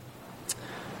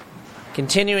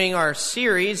Continuing our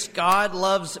series, God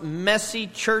Loves Messy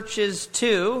Churches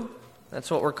Too.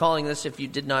 That's what we're calling this, if you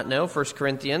did not know, 1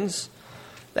 Corinthians.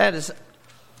 That is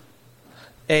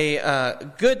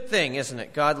a good thing, isn't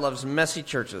it? God loves messy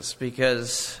churches,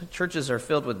 because churches are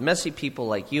filled with messy people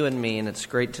like you and me, and it's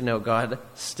great to know God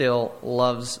still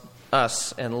loves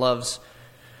us and loves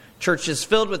churches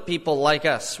filled with people like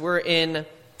us. We're in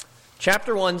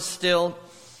chapter 1 still.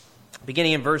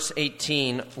 Beginning in verse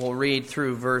 18, we'll read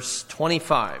through verse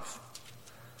 25.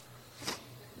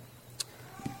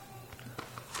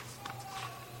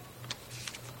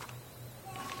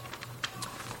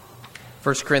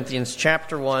 First Corinthians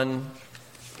chapter 1,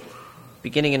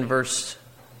 beginning in verse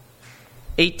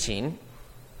 18.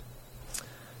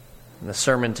 And the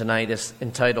sermon tonight is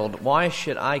entitled, "Why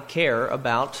Should I Care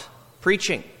About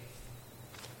Preaching?"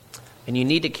 And you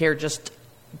need to care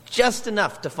just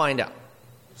enough to find out.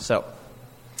 So,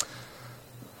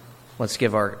 let's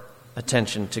give our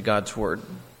attention to God's Word.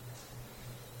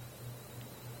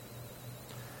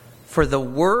 For the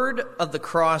word of the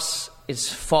cross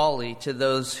is folly to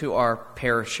those who are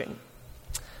perishing.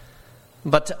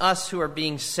 But to us who are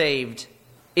being saved,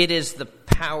 it is the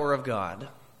power of God.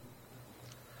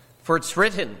 For it's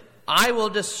written, I will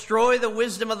destroy the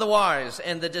wisdom of the wise,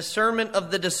 and the discernment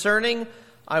of the discerning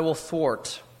I will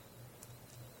thwart.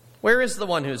 Where is the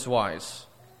one who's wise?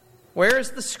 Where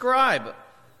is the scribe?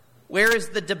 Where is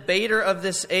the debater of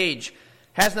this age?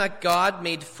 Has not God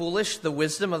made foolish the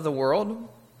wisdom of the world?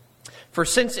 For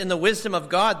since in the wisdom of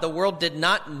God the world did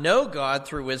not know God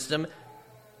through wisdom,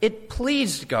 it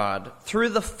pleased God through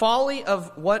the folly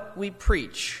of what we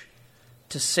preach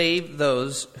to save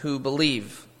those who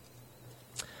believe.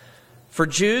 For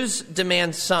Jews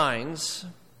demand signs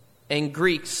and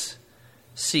Greeks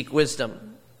seek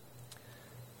wisdom.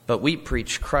 But we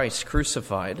preach Christ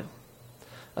crucified,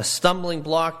 a stumbling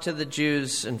block to the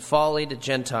Jews and folly to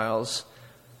Gentiles.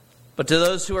 But to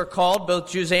those who are called, both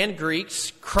Jews and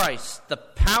Greeks, Christ, the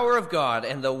power of God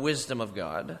and the wisdom of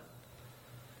God.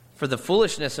 For the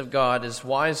foolishness of God is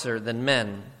wiser than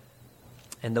men,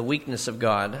 and the weakness of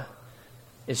God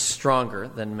is stronger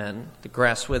than men. The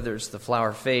grass withers, the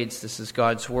flower fades. This is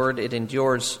God's word. It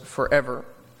endures forever.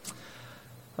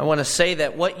 I want to say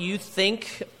that what you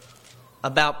think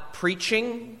about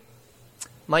preaching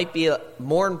might be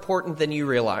more important than you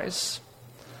realize.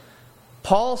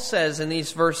 Paul says in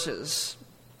these verses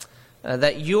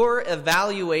that your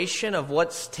evaluation of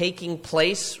what's taking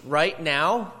place right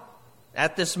now,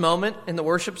 at this moment in the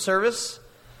worship service,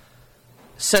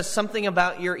 says something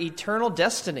about your eternal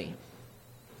destiny.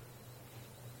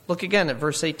 Look again at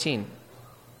verse 18.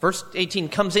 Verse 18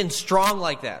 comes in strong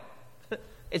like that.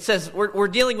 It says we're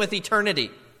dealing with eternity.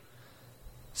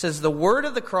 It says the word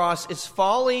of the cross is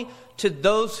folly to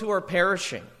those who are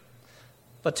perishing,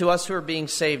 but to us who are being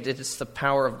saved, it is the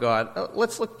power of God.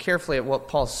 Let's look carefully at what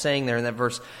Paul's saying there in that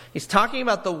verse. He's talking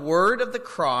about the word of the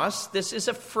cross. This is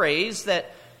a phrase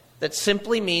that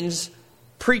simply means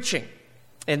preaching,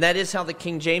 and that is how the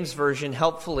King James Version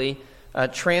helpfully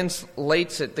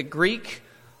translates it. The Greek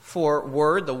for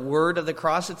word, the word of the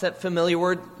cross, it's that familiar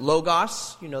word,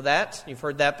 logos. You know that. You've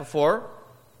heard that before,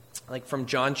 like from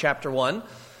John chapter 1.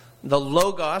 The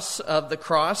logos of the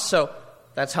cross. So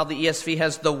that's how the ESV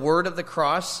has the word of the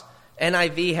cross.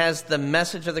 NIV has the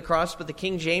message of the cross, but the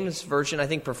King James Version, I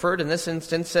think preferred in this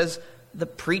instance, says the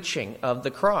preaching of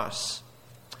the cross.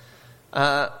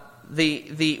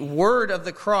 The word of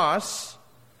the cross,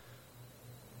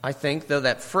 I think, though,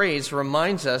 that phrase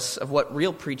reminds us of what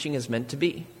real preaching is meant to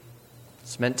be.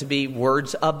 It's meant to be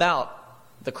words about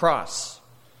the cross.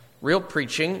 Real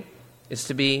preaching is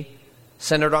to be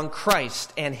centered on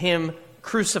Christ and Him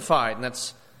crucified. And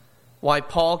that's why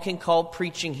Paul can call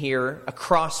preaching here a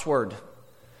crossword.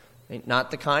 Not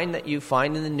the kind that you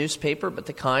find in the newspaper, but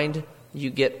the kind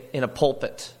you get in a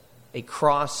pulpit. A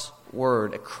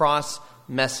crossword, a cross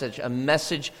message, a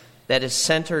message that is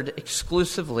centered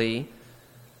exclusively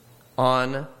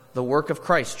on the work of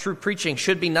Christ. True preaching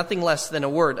should be nothing less than a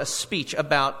word, a speech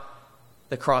about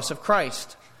the cross of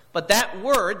Christ. But that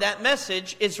word, that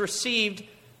message, is received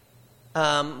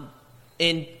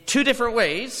in two different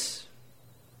ways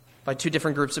by two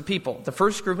different groups of people. The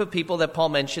first group of people that Paul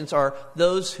mentions are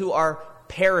those who are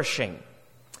perishing.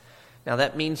 Now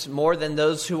that means more than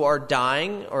those who are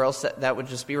dying, or else that would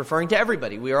just be referring to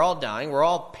everybody. We are all dying. We're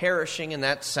all perishing in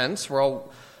that sense. We're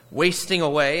all wasting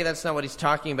away. That's not what he's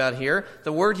talking about here.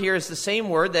 The word here is the same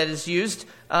word that is used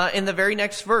in the very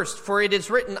next verse. For it is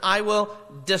written, I will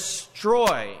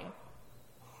destroy.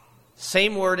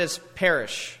 Same word as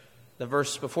perish. The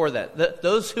verse before that.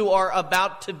 Those who are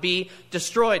about to be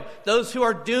destroyed. Those who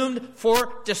are doomed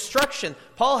for destruction.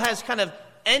 Paul has kind of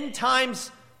end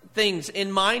times things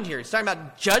in mind here. He's talking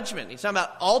about judgment. He's talking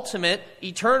about ultimate,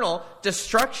 eternal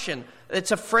destruction.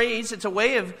 It's a phrase, it's a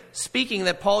way of speaking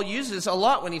that Paul uses a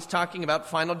lot when he's talking about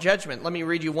final judgment. Let me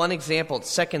read you one example.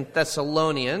 It's 2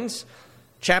 Thessalonians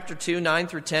chapter 2, 9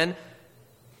 through 10.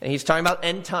 And he's talking about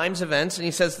end times events. And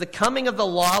he says, the coming of the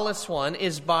lawless one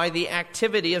is by the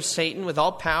activity of Satan with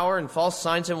all power and false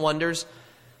signs and wonders,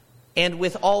 and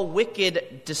with all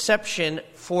wicked deception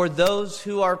for those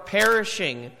who are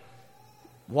perishing.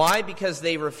 Why? Because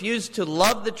they refuse to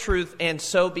love the truth and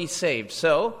so be saved.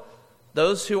 So,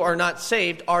 those who are not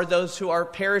saved are those who are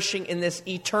perishing in this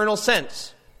eternal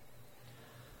sense.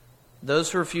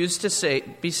 Those who refuse to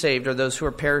be saved are those who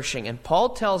are perishing. And Paul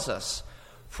tells us,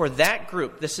 for that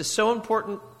group, this is so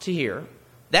important to hear,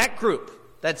 that group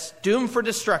that's doomed for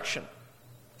destruction,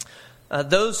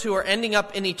 those who are ending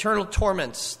up in eternal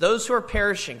torments, those who are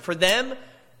perishing, for them,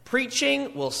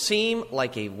 preaching will seem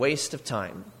like a waste of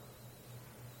time.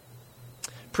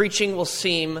 Preaching will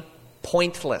seem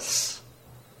pointless.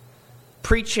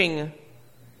 Preaching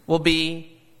will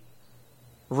be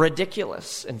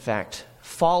ridiculous. In fact,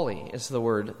 folly is the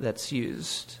word that's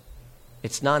used.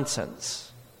 It's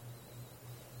nonsense.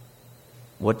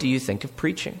 What do you think of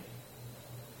preaching?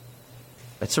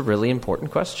 That's a really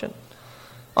important question.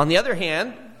 On the other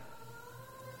hand,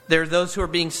 there are those who are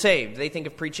being saved. They think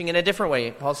of preaching in a different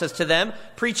way. Paul says to them,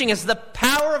 preaching is the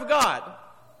power of God.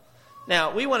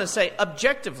 Now, we want to say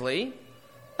objectively,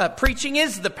 preaching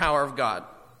is the power of God.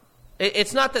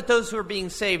 It's not that those who are being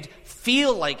saved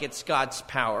feel like it's God's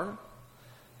power.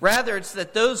 Rather, it's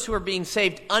that those who are being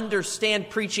saved understand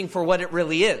preaching for what it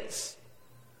really is.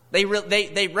 They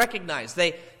recognize,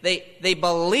 they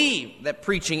believe that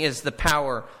preaching is the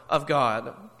power of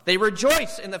God. They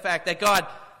rejoice in the fact that God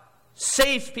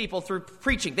saves people through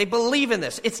preaching. They believe in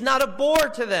this. It's not a bore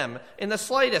to them in the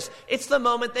slightest. It's the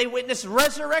moment they witness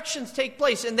resurrections take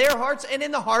place in their hearts and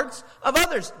in the hearts of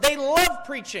others. They love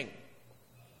preaching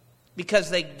because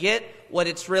they get what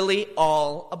it's really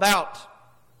all about.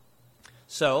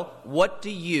 So, what do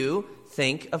you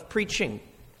think of preaching?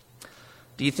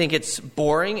 Do you think it's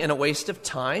boring and a waste of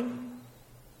time?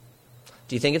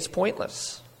 Do you think it's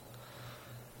pointless?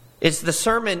 Is the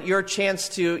sermon your chance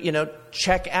to,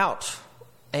 check out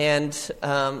and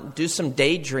do some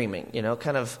daydreaming,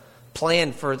 kind of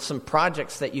plan for some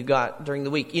projects that you got during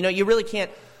the week? You really can't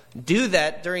do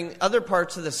that during other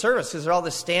parts of the service because there's all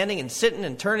this standing and sitting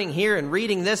and turning here and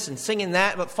reading this and singing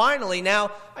that. But finally,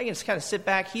 now I can just kind of sit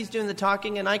back. He's doing the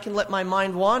talking and I can let my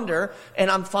mind wander. And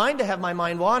I'm fine to have my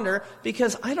mind wander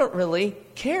because I don't really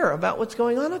care about what's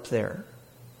going on up there.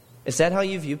 Is that how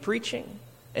you view preaching?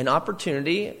 An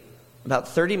opportunity, about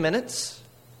 30 minutes,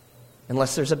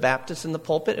 unless there's a Baptist in the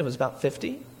pulpit, it was about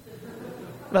 50.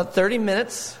 About 30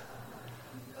 minutes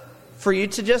for you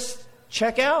to just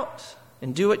check out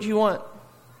and do what you want.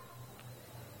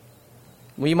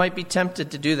 We might be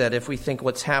tempted to do that if we think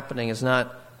what's happening is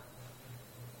not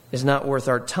worth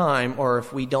our time, or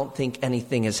if we don't think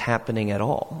anything is happening at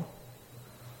all.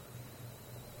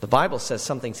 The Bible says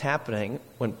something's happening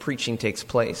when preaching takes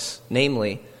place.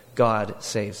 Namely, God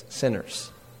saves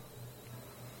sinners.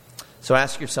 So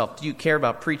ask yourself, do you care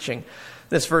about preaching?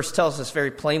 This verse tells us very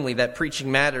plainly that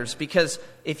preaching matters, because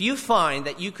if you find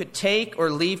that you could take or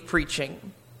leave preaching,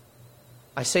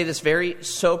 I say this very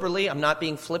soberly, I'm not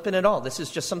being flippant at all. This is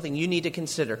just something you need to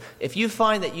consider. If you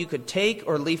find that you could take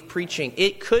or leave preaching,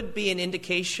 it could be an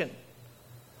indication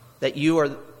that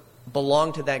you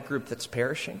belong to that group that's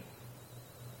perishing.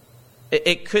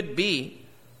 It could be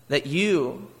that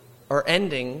you are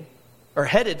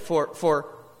headed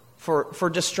for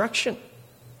destruction.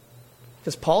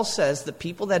 Because Paul says the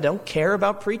people that don't care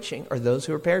about preaching are those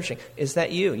who are perishing. Is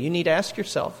that you? You need to ask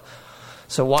yourself.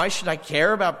 So why should I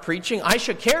care about preaching? I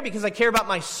should care because I care about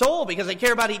my soul, because I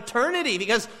care about eternity,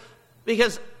 because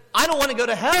I don't want to go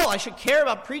to hell. I should care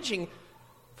about preaching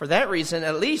for that reason,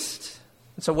 at least.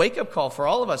 It's a wake-up call for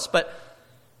all of us. But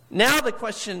now the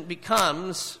question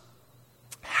becomes,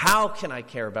 how can I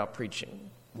care about preaching?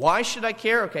 Why should I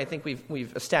care? Okay, I think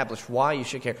we've established why you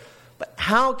should care. But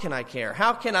how can I care?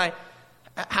 How can I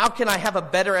have a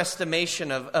better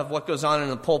estimation of what goes on in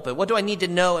the pulpit? What do I need to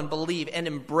know and believe and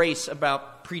embrace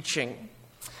about preaching?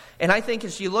 And I think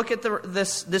as you look at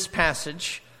this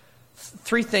passage,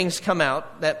 three things come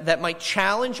out that might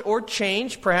challenge or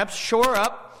change, perhaps shore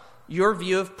up your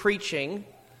view of preaching.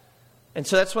 And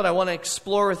so that's what I want to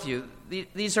explore with you.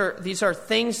 These are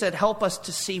things that help us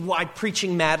to see why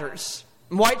preaching matters,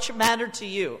 and why it should matter to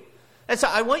you. And so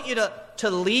I want you to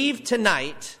leave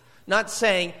tonight not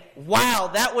saying,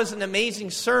 wow, that was an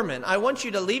amazing sermon. I want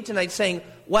you to leave tonight saying,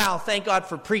 wow, thank God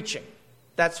for preaching.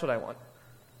 That's what I want.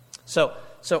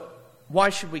 So why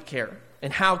should we care?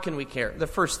 And how can we care? The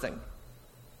first thing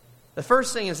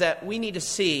is that we need to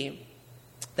see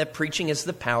that preaching is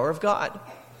the power of God.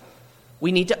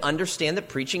 We need to understand that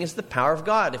preaching is the power of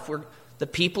God. If we're the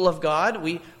people of God,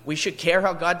 we should care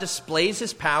how God displays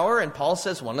his power. And Paul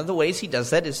says one of the ways he does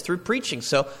that is through preaching.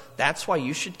 So that's why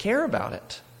you should care about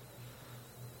it.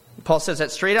 Paul says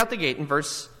that straight out the gate in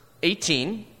verse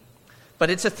 18. But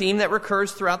it's a theme that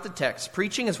recurs throughout the text.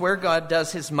 Preaching is where God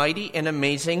does his mighty and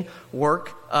amazing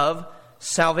work of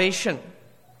salvation.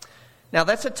 Now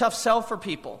that's a tough sell for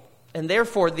people. And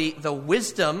therefore the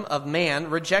wisdom of man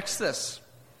rejects this.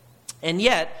 And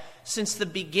yet, since the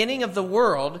beginning of the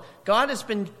world, God has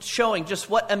been showing just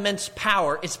what immense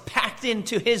power is packed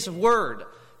into his word.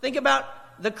 Think about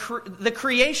the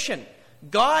creation.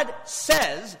 God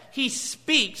says, he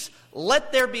speaks,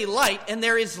 let there be light, and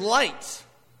there is light.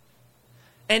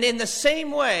 And in the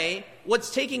same way, what's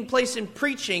taking place in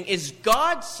preaching is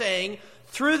God saying,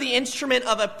 through the instrument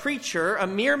of a preacher, a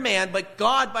mere man, but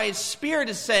God by his Spirit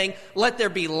is saying, let there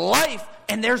be life,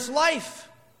 and there's life.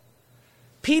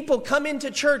 People come into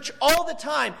church all the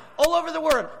time, all over the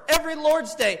world, every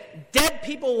Lord's Day. Dead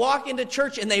people walk into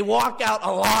church and they walk out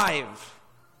alive.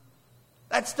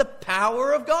 That's the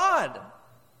power of God.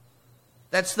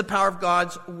 That's the power of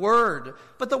God's word.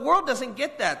 But the world doesn't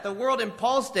get that. The world in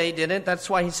Paul's day didn't. That's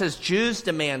why he says Jews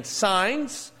demand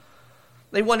signs.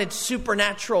 They wanted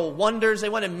supernatural wonders. They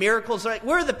wanted miracles. Right?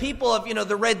 We're the people of,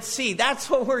 the Red Sea. That's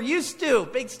what we're used to.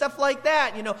 Big stuff like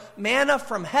that. Manna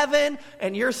from heaven.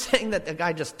 And you're saying that the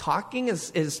guy just talking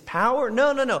is power?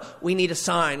 No. We need a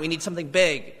sign. We need something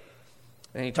big.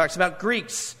 And he talks about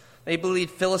Greeks. They believe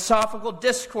philosophical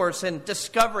discourse and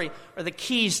discovery are the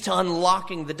keys to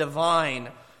unlocking the divine,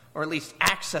 or at least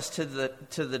access to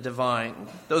the divine.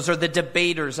 Those are the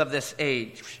debaters of this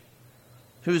age.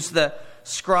 Who's the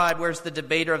scribe? Where's the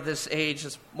debater of this age?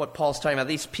 Is what Paul's talking about.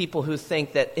 These people who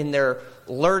think that in their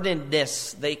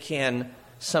learnedness they can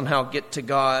somehow get to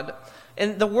God.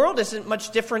 And the world isn't much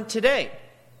different today.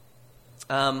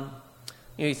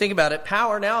 You think about it,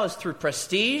 power now is through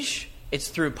prestige. It's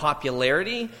through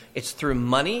popularity. It's through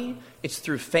money. It's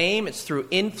through fame. It's through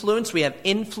influence. We have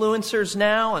influencers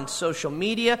now on social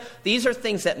media. These are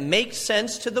things that make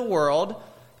sense to the world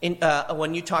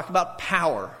when you talk about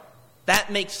power.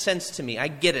 That makes sense to me. I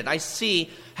get it. I see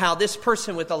how this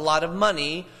person with a lot of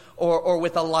money or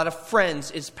with a lot of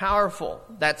friends is powerful.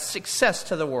 That's success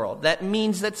to the world. That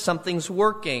means that something's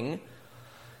working.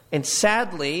 And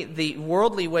sadly, the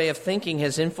worldly way of thinking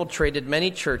has infiltrated many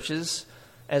churches,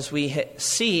 as we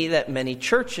see that many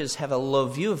churches have a low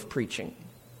view of preaching.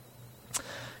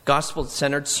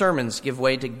 Gospel-centered sermons give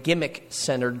way to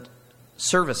gimmick-centered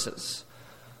services.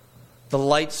 The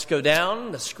lights go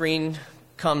down, the screen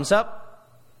comes up,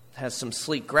 has some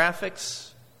sleek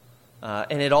graphics,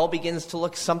 and it all begins to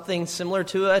look something similar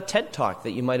to a TED Talk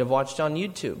that you might have watched on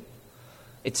YouTube.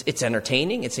 It's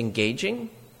entertaining, it's engaging,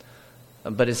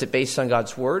 but is it based on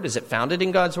God's Word? Is it founded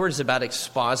in God's Word? Is it about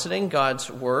expositing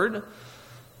God's Word?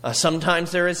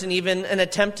 Sometimes there isn't even an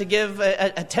attempt to give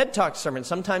a TED Talk sermon.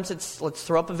 Sometimes it's let's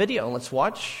throw up a video and let's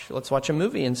watch a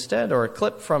movie instead, or a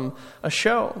clip from a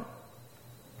show.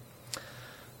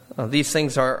 These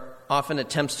things are often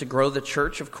attempts to grow the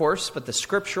church, of course, but the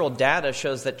scriptural data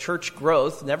shows that church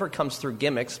growth never comes through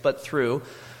gimmicks, but through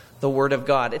the Word of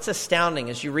God. It's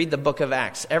astounding as you read the book of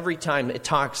Acts. Every time it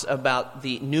talks about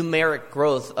the numeric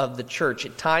growth of the church,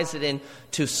 it ties it in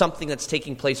to something that's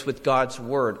taking place with God's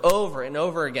Word over and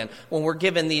over again. When we're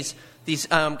given when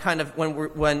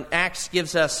Acts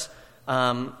gives us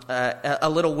a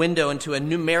little window into a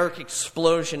numeric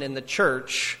explosion in the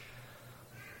church,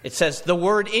 it says the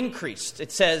Word increased.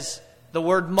 It says the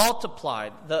Word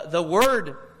multiplied. The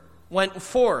Word went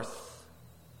forth.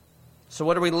 So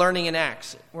what are we learning in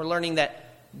Acts? We're learning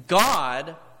that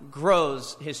God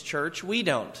grows His church. We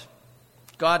don't.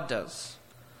 God does.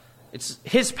 It's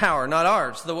His power, not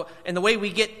ours. And the way we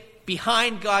get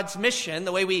behind God's mission,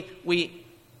 the way we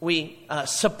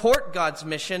support God's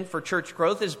mission for church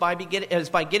growth is by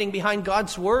getting behind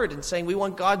God's Word and saying we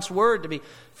want God's Word to be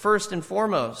first and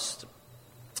foremost.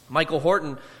 Michael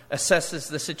Horton assesses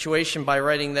the situation by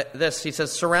writing this. He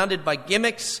says, surrounded by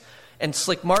gimmicks and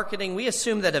slick marketing, we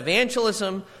assume that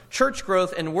evangelism, church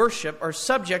growth, and worship are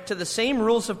subject to the same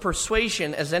rules of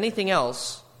persuasion as anything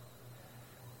else.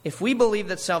 If we believe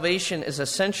that salvation is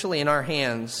essentially in our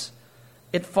hands,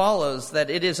 it follows that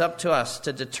it is up to us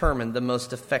to determine the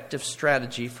most effective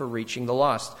strategy for reaching the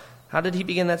lost. How did he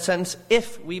begin that sentence?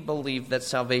 If we believe that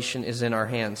salvation is in our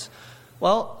hands.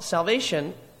 Well,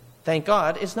 salvation, thank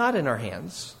God, is not in our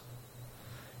hands.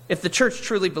 If the church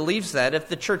truly believes that, if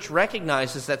the church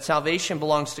recognizes that salvation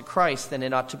belongs to Christ, then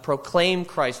it ought to proclaim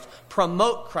Christ,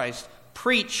 promote Christ,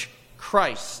 preach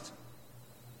Christ,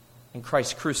 and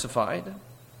Christ crucified.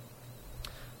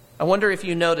 I wonder if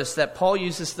you notice that Paul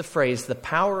uses the phrase, the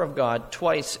power of God,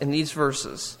 twice in these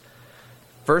verses.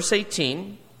 Verse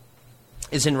 18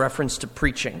 is in reference to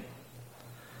preaching.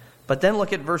 But then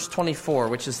look at verse 24,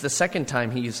 which is the second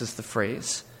time he uses the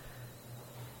phrase.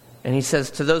 And he says,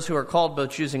 to those who are called,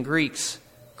 both Jews and Greeks,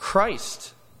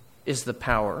 Christ is the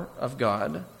power of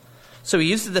God. So he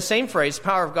uses the same phrase,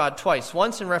 power of God, twice.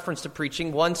 Once in reference to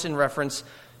preaching, once in reference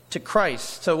to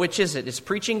Christ. So which is it? Is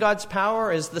preaching God's power,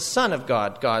 or is the Son of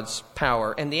God God's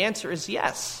power? And the answer is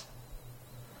yes.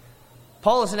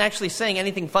 Paul isn't actually saying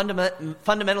anything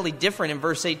fundamentally different in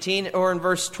verse 18 or in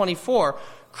verse 24.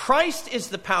 Christ is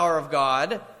the power of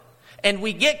God, and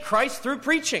we get Christ through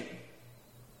preaching.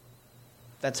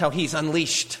 That's how he's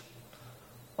unleashed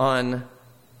on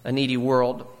a needy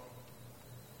world.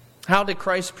 How did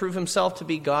Christ prove himself to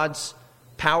be God's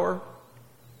power?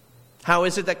 How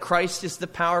is it that Christ is the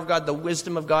power of God, the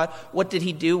wisdom of God? What did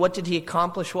he do? What did he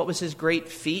accomplish? What was his great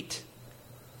feat?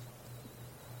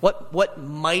 What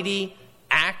mighty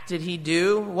act did he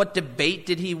do? What debate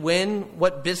did he win?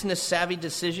 What business-savvy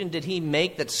decision did he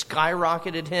make that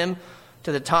skyrocketed him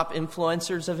to the top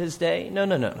influencers of his day? No.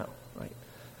 Right?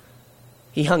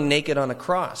 He hung naked on a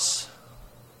cross.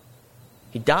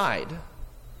 He died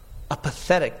a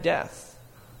pathetic death.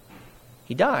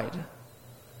 He died.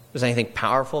 There's anything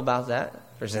powerful about that?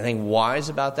 There's anything wise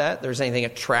about that? There's anything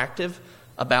attractive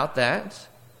about that?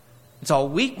 It's all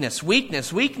weakness.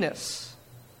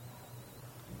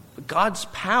 But God's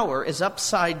power is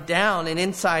upside down and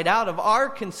inside out of our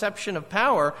conception of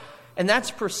power, and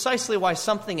that's precisely why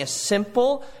something as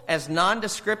simple, as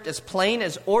nondescript, as plain,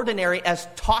 as ordinary, as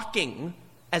talking,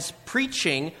 as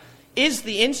preaching, is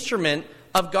the instrument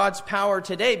of God's power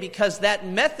today, because that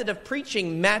method of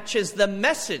preaching matches the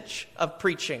message of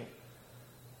preaching.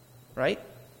 Right?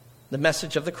 The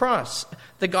message of the cross.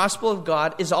 The gospel of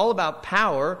God is all about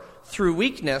power through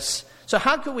weakness. So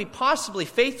how could we possibly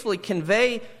faithfully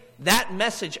convey that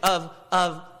message of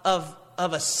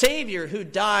a Savior who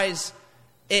dies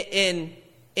in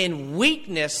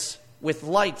weakness with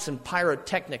lights and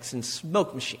pyrotechnics and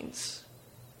smoke machines?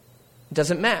 It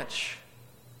doesn't match.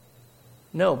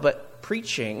 No, but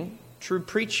preaching, true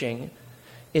preaching,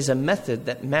 is a method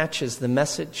that matches the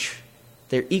message.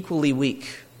 They're equally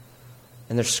weak,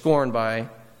 and they're scorned by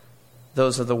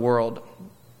those of the world.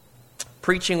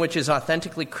 Preaching which is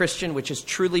authentically Christian, which is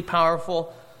truly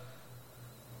powerful,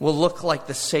 will look like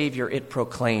the Savior it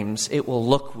proclaims. It will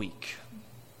look weak,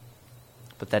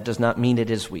 but that does not mean it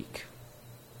is weak.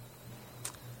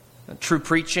 True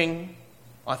preaching,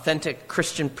 authentic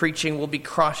Christian preaching, will be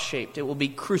cross-shaped. It will be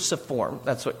cruciform.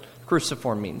 That's what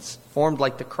cruciform means, formed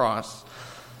like the cross.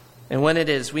 And when it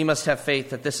is, we must have faith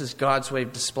that this is God's way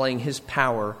of displaying his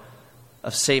power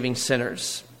of saving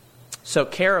sinners. So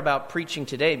care about preaching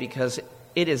today, because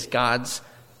it is God's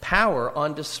power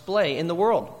on display in the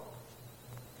world.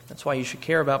 That's why you should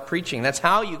care about preaching. That's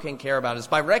how you can care about it, is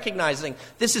by recognizing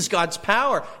this is God's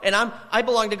power, and I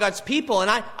belong to God's people,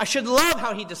 and I should love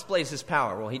how he displays his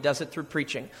power. Well, he does it through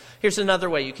preaching. Here's another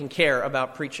way you can care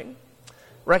about preaching.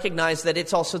 Recognize that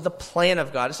it's also the plan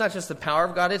of God. It's not just the power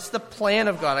of God, it's the plan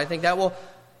of God. I think that will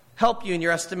help you in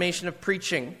your estimation of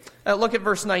preaching. Look at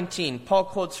verse 19. Paul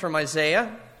quotes from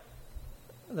Isaiah,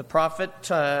 the prophet,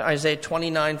 Isaiah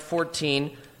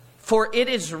 29:14. For it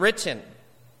is written,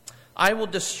 I will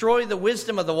destroy the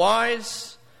wisdom of the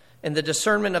wise, and the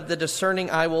discernment of the discerning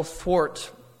I will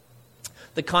thwart.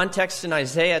 The context in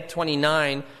Isaiah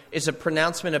 29 is a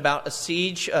pronouncement about the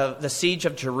siege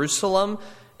of Jerusalem,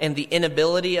 and the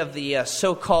inability of the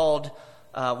so-called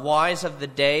wise of the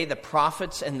day, the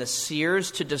prophets and the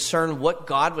seers, to discern what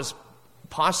God was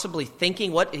possibly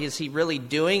thinking. What is he really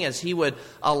doing as he would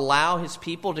allow his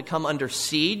people to come under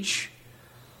siege?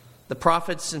 The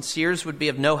prophets and seers would be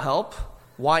of no help.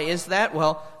 Why is that?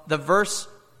 Well, the verse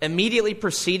immediately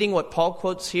preceding what Paul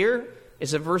quotes here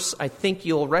is a verse I think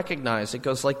you'll recognize. It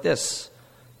goes like this.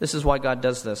 This is why God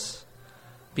does this.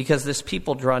 Because this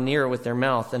people draw near with their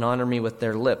mouth and honor me with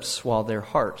their lips, while their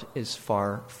heart is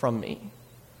far from me.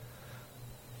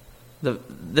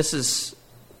 This is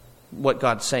what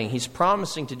God's saying. He's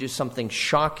promising to do something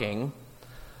shocking,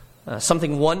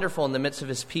 something wonderful in the midst of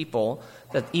his people,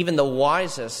 that even the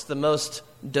wisest, the most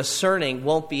discerning,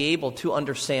 won't be able to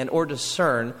understand or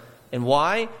discern. And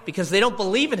why? Because they don't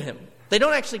believe in him. They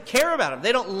don't actually care about him.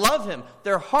 They don't love him.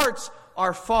 Their hearts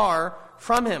are far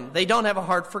from him. They don't have a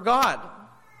heart for God.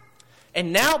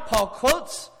 And now Paul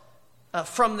quotes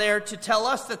from there to tell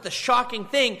us that the shocking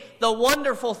thing, the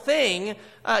wonderful thing,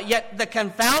 yet the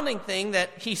confounding thing that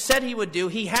he said he would do,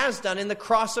 he has done in the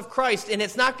cross of Christ. And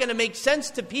it's not going to make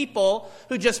sense to people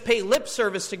who just pay lip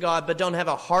service to God but don't have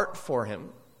a heart for him.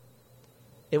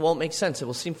 It won't make sense. It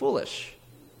will seem foolish.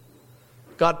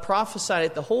 God prophesied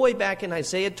it the whole way back in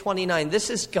Isaiah 29. This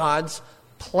is God's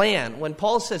plan. When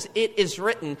Paul says it is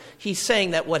written, he's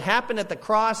saying that what happened at the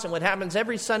cross and what happens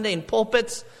every Sunday in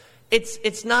pulpits,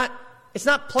 it's not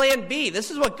plan B. This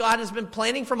is what God has been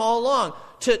planning from all along,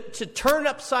 to turn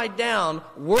upside down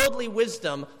worldly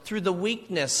wisdom through the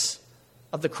weakness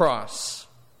of the cross.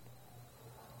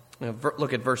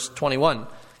 Look at verse 21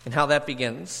 and how that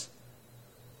begins.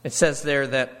 It says there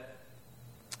that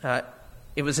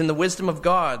it was in the wisdom of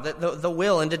God, that the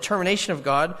will and determination of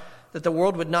God, that the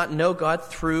world would not know God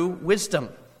through wisdom.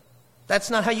 That's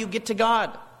not how you get to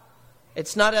God.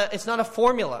 It's not a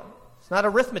formula. It's not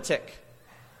arithmetic.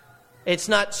 It's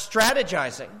not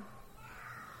strategizing.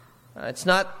 It's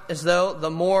not as though the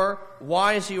more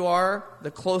wise you are,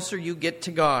 the closer you get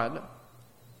to God.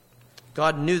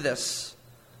 God knew this.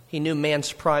 He knew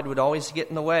man's pride would always get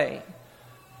in the way.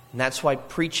 And that's why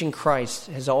preaching Christ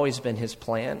has always been his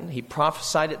plan. He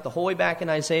prophesied it the whole way back in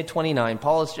Isaiah 29.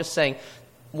 Paul is just saying,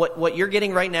 what you're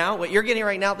getting right now,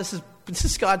 this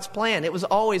is God's plan. It was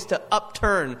always to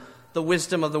upturn the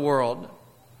wisdom of the world.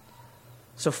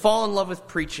 So fall in love with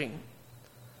preaching,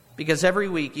 because every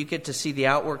week you get to see the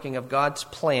outworking of God's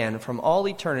plan from all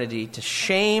eternity to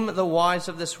shame the wise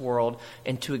of this world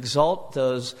and to exalt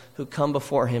those who come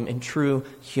before him in true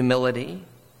humility.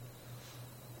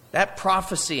 That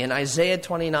prophecy in Isaiah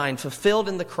 29, fulfilled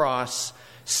in the cross,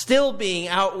 still being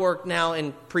outworked now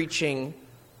in preaching,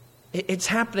 it's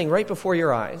happening right before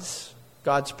your eyes.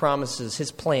 God's promises, his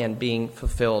plan being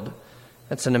fulfilled.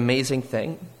 That's an amazing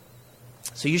thing.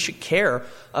 So you should care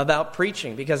about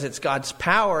preaching because it's God's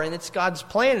power and it's God's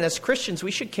plan. And as Christians,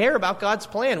 we should care about God's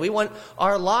plan. We want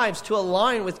our lives to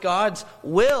align with God's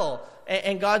will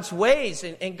and God's ways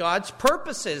and God's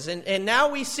purposes. And now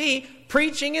we see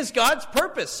preaching is God's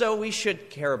purpose, so we should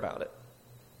care about it.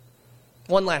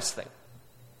 One last thing.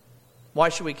 Why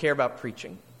should we care about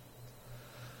preaching?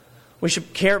 We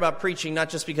should care about preaching not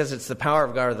just because it's the power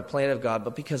of God or the plan of God,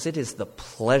 but because it is the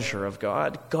pleasure of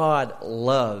God. God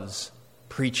loves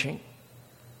preaching.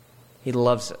 He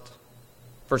loves it.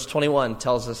 Verse 21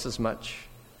 tells us as much.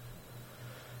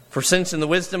 For since in the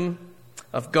wisdom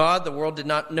of God, the world did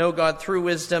not know God through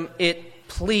wisdom, it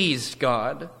pleased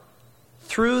God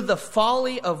through the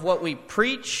folly of what we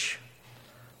preach,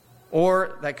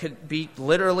 or that could be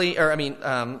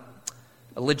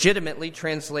legitimately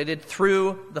translated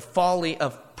through the folly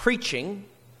of preaching.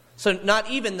 So not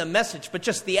even the message, but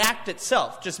just the act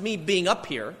itself, just me being up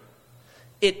here.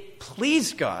 It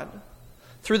pleased God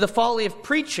through the folly of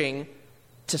preaching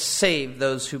to save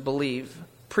those who believe.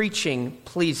 Preaching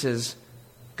pleases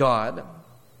God.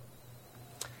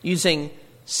 Using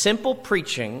simple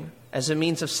preaching as a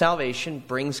means of salvation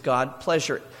brings God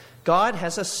pleasure. God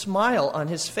has a smile on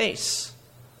his face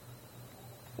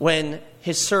when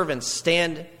his servants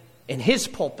stand in his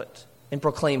pulpit and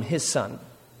proclaim his Son.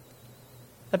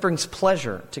 That brings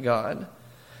pleasure to God.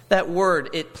 That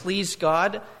word, it pleased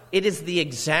God, it is the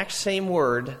exact same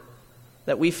word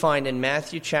that we find in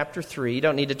Matthew chapter 3. You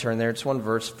don't need to turn there. It's one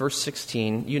verse. Verse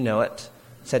 16. You know it.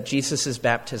 It's at Jesus'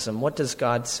 baptism. What does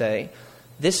God say?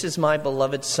 This is my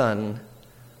beloved Son,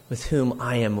 with whom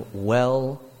I am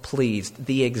well pleased.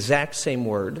 The exact same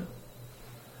word.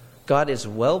 God is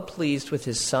well pleased with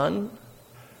his Son,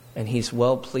 and he's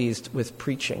well pleased with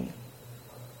preaching.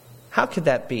 How could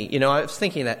that be? I was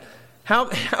thinking that. How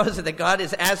is it that God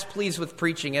is as pleased with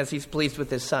preaching as he's pleased with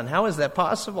his Son? How is that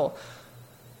possible?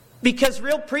 Because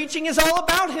real preaching is all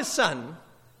about his Son.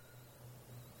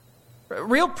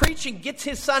 Real preaching gets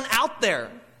his Son out there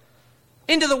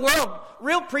into the world.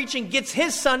 Real preaching gets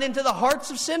his Son into the hearts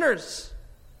of sinners.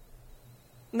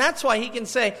 And that's why he can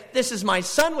say, this is my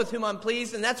Son with whom I'm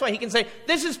pleased. And that's why he can say,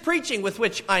 this is preaching with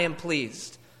which I am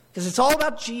pleased. Because it's all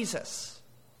about Jesus.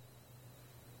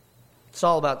 It's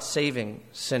all about saving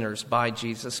sinners by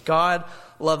Jesus. God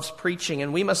loves preaching,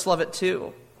 and we must love it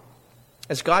too.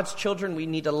 As God's children, we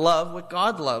need to love what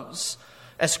God loves.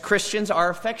 As Christians, our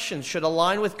affections should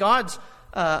align with God's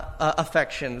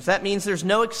affections. That means there's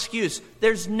no excuse.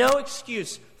 There's no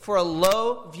excuse for a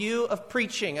low view of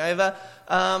preaching. I've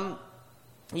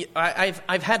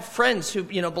had friends who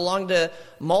belong to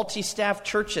multi-staff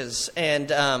churches and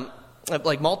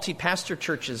like multi-pastor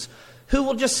churches who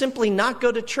will just simply not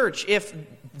go to church if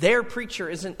their preacher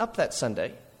isn't up that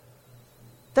Sunday.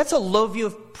 That's a low view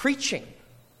of preaching.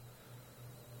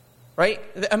 right?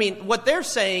 I mean, what they're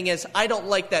saying is, I don't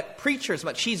like that preacher as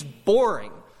much. He's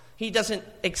boring. He doesn't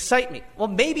excite me. Well,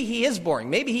 maybe he is boring.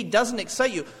 Maybe he doesn't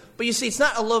excite you. But you see, it's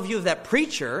not a low view of that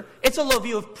preacher. It's a low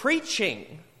view of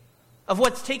preaching, of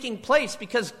what's taking place,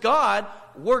 because God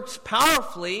works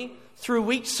powerfully through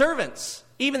weak servants,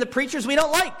 even the preachers we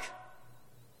don't like.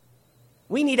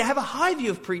 We need to have a high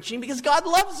view of preaching because God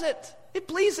loves it. It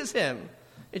pleases him.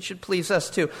 It should please us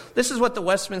too. This is what the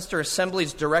Westminster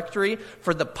Assembly's Directory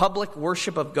for the Public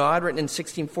Worship of God, written in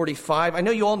 1645. I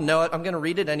know you all know it. I'm going to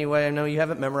read it anyway. I know you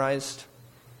have it memorized.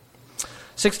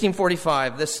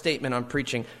 1645, this statement on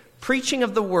preaching. Preaching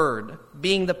of the word,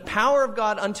 being the power of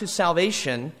God unto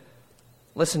salvation,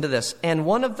 listen to this, and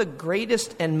one of the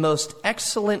greatest and most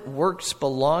excellent works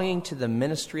belonging to the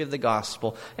ministry of the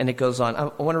gospel. And it goes on. I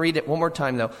want to read it one more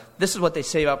time, though. This is what they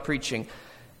say about preaching.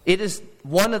 It is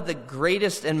one of the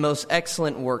greatest and most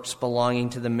excellent works belonging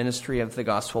to the ministry of the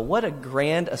gospel. What a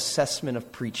grand assessment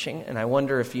of preaching. And I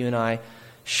wonder if you and I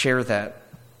share that.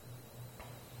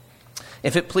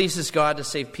 If it pleases God to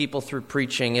save people through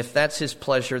preaching, if that's his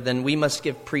pleasure, then we must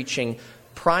give preaching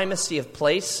primacy of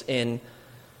place in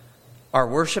our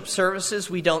worship services.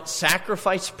 We don't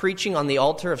sacrifice preaching on the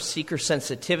altar of seeker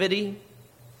sensitivity.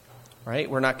 Right?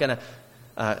 We're not going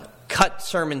to cut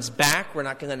sermons back. We're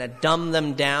not going to dumb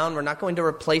them down. We're not going to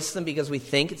replace them because we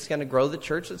think it's going to grow the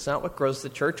church. It's not what grows the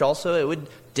church. Also, it would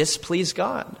displease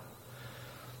God.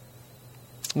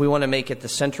 We want to make it the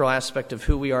central aspect of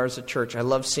who we are as a church. I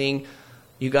love seeing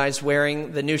you guys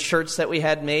wearing the new shirts that we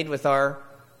had made with our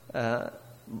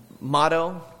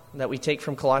motto that we take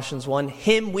from Colossians 1,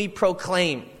 Him we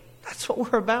proclaim. That's what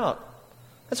we're about.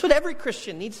 That's what every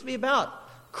Christian needs to be about.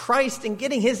 Christ and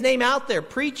getting his name out there,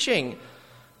 preaching.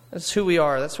 That's who we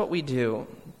are. That's what we do.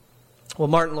 Well,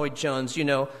 Martin Lloyd-Jones, you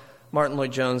know Martin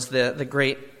Lloyd-Jones, the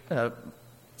great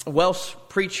Welsh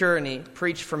preacher, and he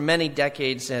preached for many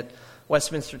decades at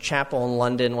Westminster Chapel in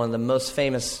London, one of the most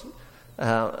famous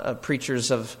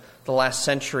preachers of the last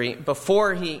century.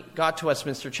 Before he got to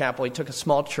Westminster Chapel, he took a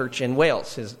small church in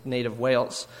Wales, his native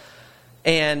Wales.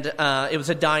 And it was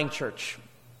a dying church.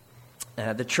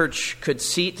 The church could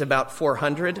seat about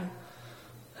 400,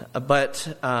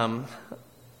 but I'm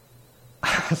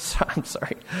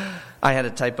sorry. I had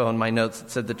a typo in my notes that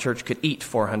said the church could eat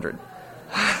 400.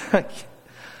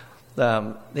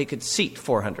 They could seat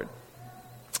 400,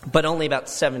 but only about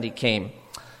 70 came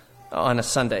on a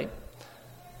Sunday.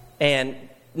 And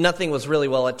nothing was really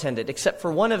well attended, except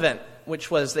for one event,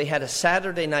 which was they had a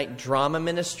Saturday night drama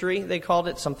ministry, they called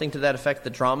it, something to that effect,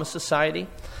 the Drama Society.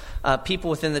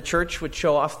 People within the church would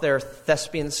show off their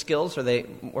thespian skills, or they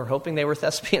were hoping they were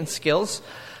thespian skills,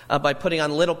 by putting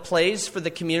on little plays for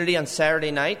the community on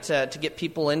Saturday night to get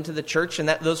people into the church, and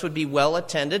those would be well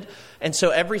attended. And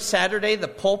so every Saturday, the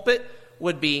pulpit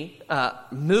would be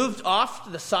moved off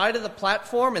to the side of the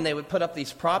platform, and they would put up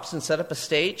these props and set up a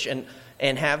stage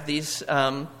and have these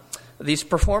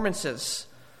performances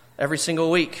every single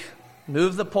week.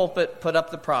 Move the pulpit, put up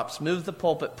the props. Move the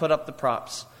pulpit, put up the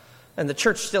props. And the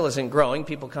church still isn't growing.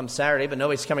 People come Saturday, but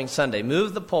nobody's coming Sunday.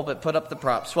 Move the pulpit, put up the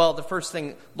props. Well, the first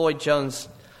thing Lloyd-Jones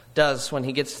does when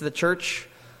he gets to the church,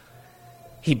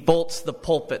 he bolts the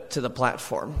pulpit to the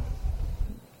platform.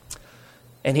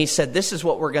 And he said, this is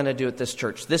what we're going to do at this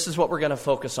church. This is what we're going to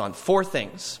focus on. 4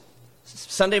 things.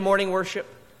 Sunday morning worship,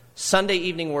 Sunday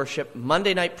evening worship,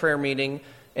 Monday night prayer meeting,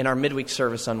 and our midweek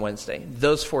service on Wednesday.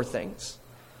 Those 4 things.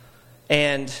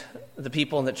 And the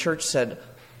people in the church said,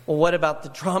 well, what about the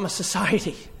Drama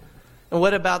Society? And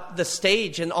what about the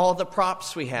stage and all the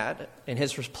props we had? And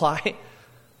his reply,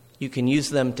 you can use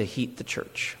them to heat the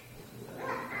church.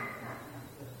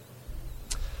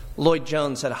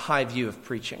 Lloyd-Jones had a high view of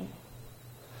preaching.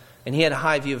 And he had a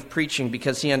high view of preaching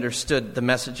because he understood the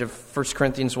message of 1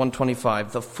 Corinthians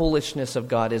 1:25. The foolishness of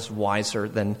God is wiser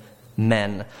than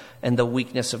men, and the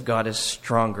weakness of God is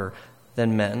stronger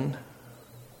than men.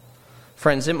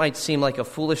 Friends, it might seem like a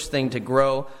foolish thing to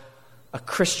grow a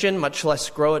Christian, much less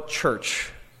grow a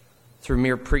church through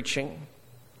mere preaching.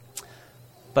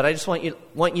 But I just want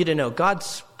you to know,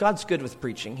 God's good with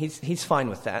preaching. He's fine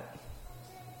with that.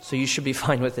 So you should be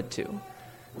fine with it too.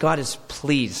 God is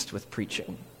pleased with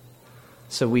preaching.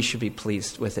 So we should be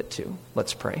pleased with it too.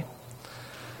 Let's pray.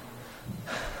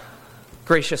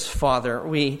 Gracious Father,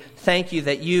 we thank you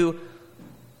that you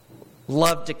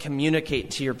love to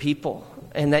communicate to your people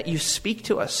and that you speak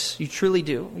to us. You truly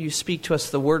do. You speak to us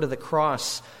the word of the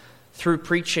cross through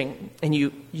preaching, and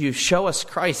you show us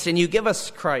Christ and you give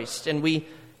us Christ, and we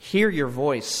hear your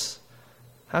voice.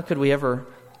 How could we ever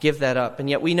give that up? And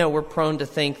yet we know we're prone to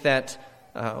think that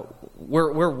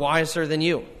we're wiser than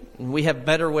you. We have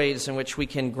better ways in which we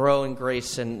can grow in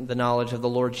grace and the knowledge of the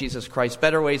Lord Jesus Christ,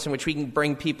 better ways in which we can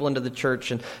bring people into the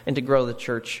church and to grow the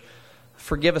church.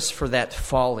 Forgive us for that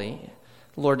folly.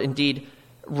 Lord, indeed,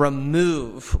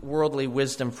 remove worldly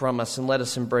wisdom from us and let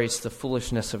us embrace the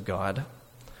foolishness of God,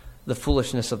 the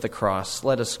foolishness of the cross.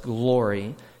 Let us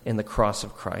glory in the cross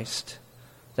of Christ,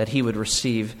 that he would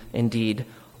receive, indeed,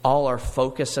 all our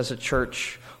focus as a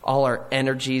church, all our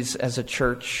energies as a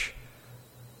church.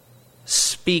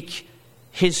 Speak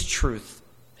his truth,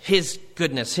 his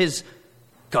goodness, his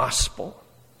gospel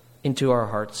into our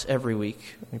hearts every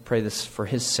week. We pray this for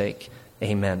his sake.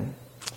 Amen.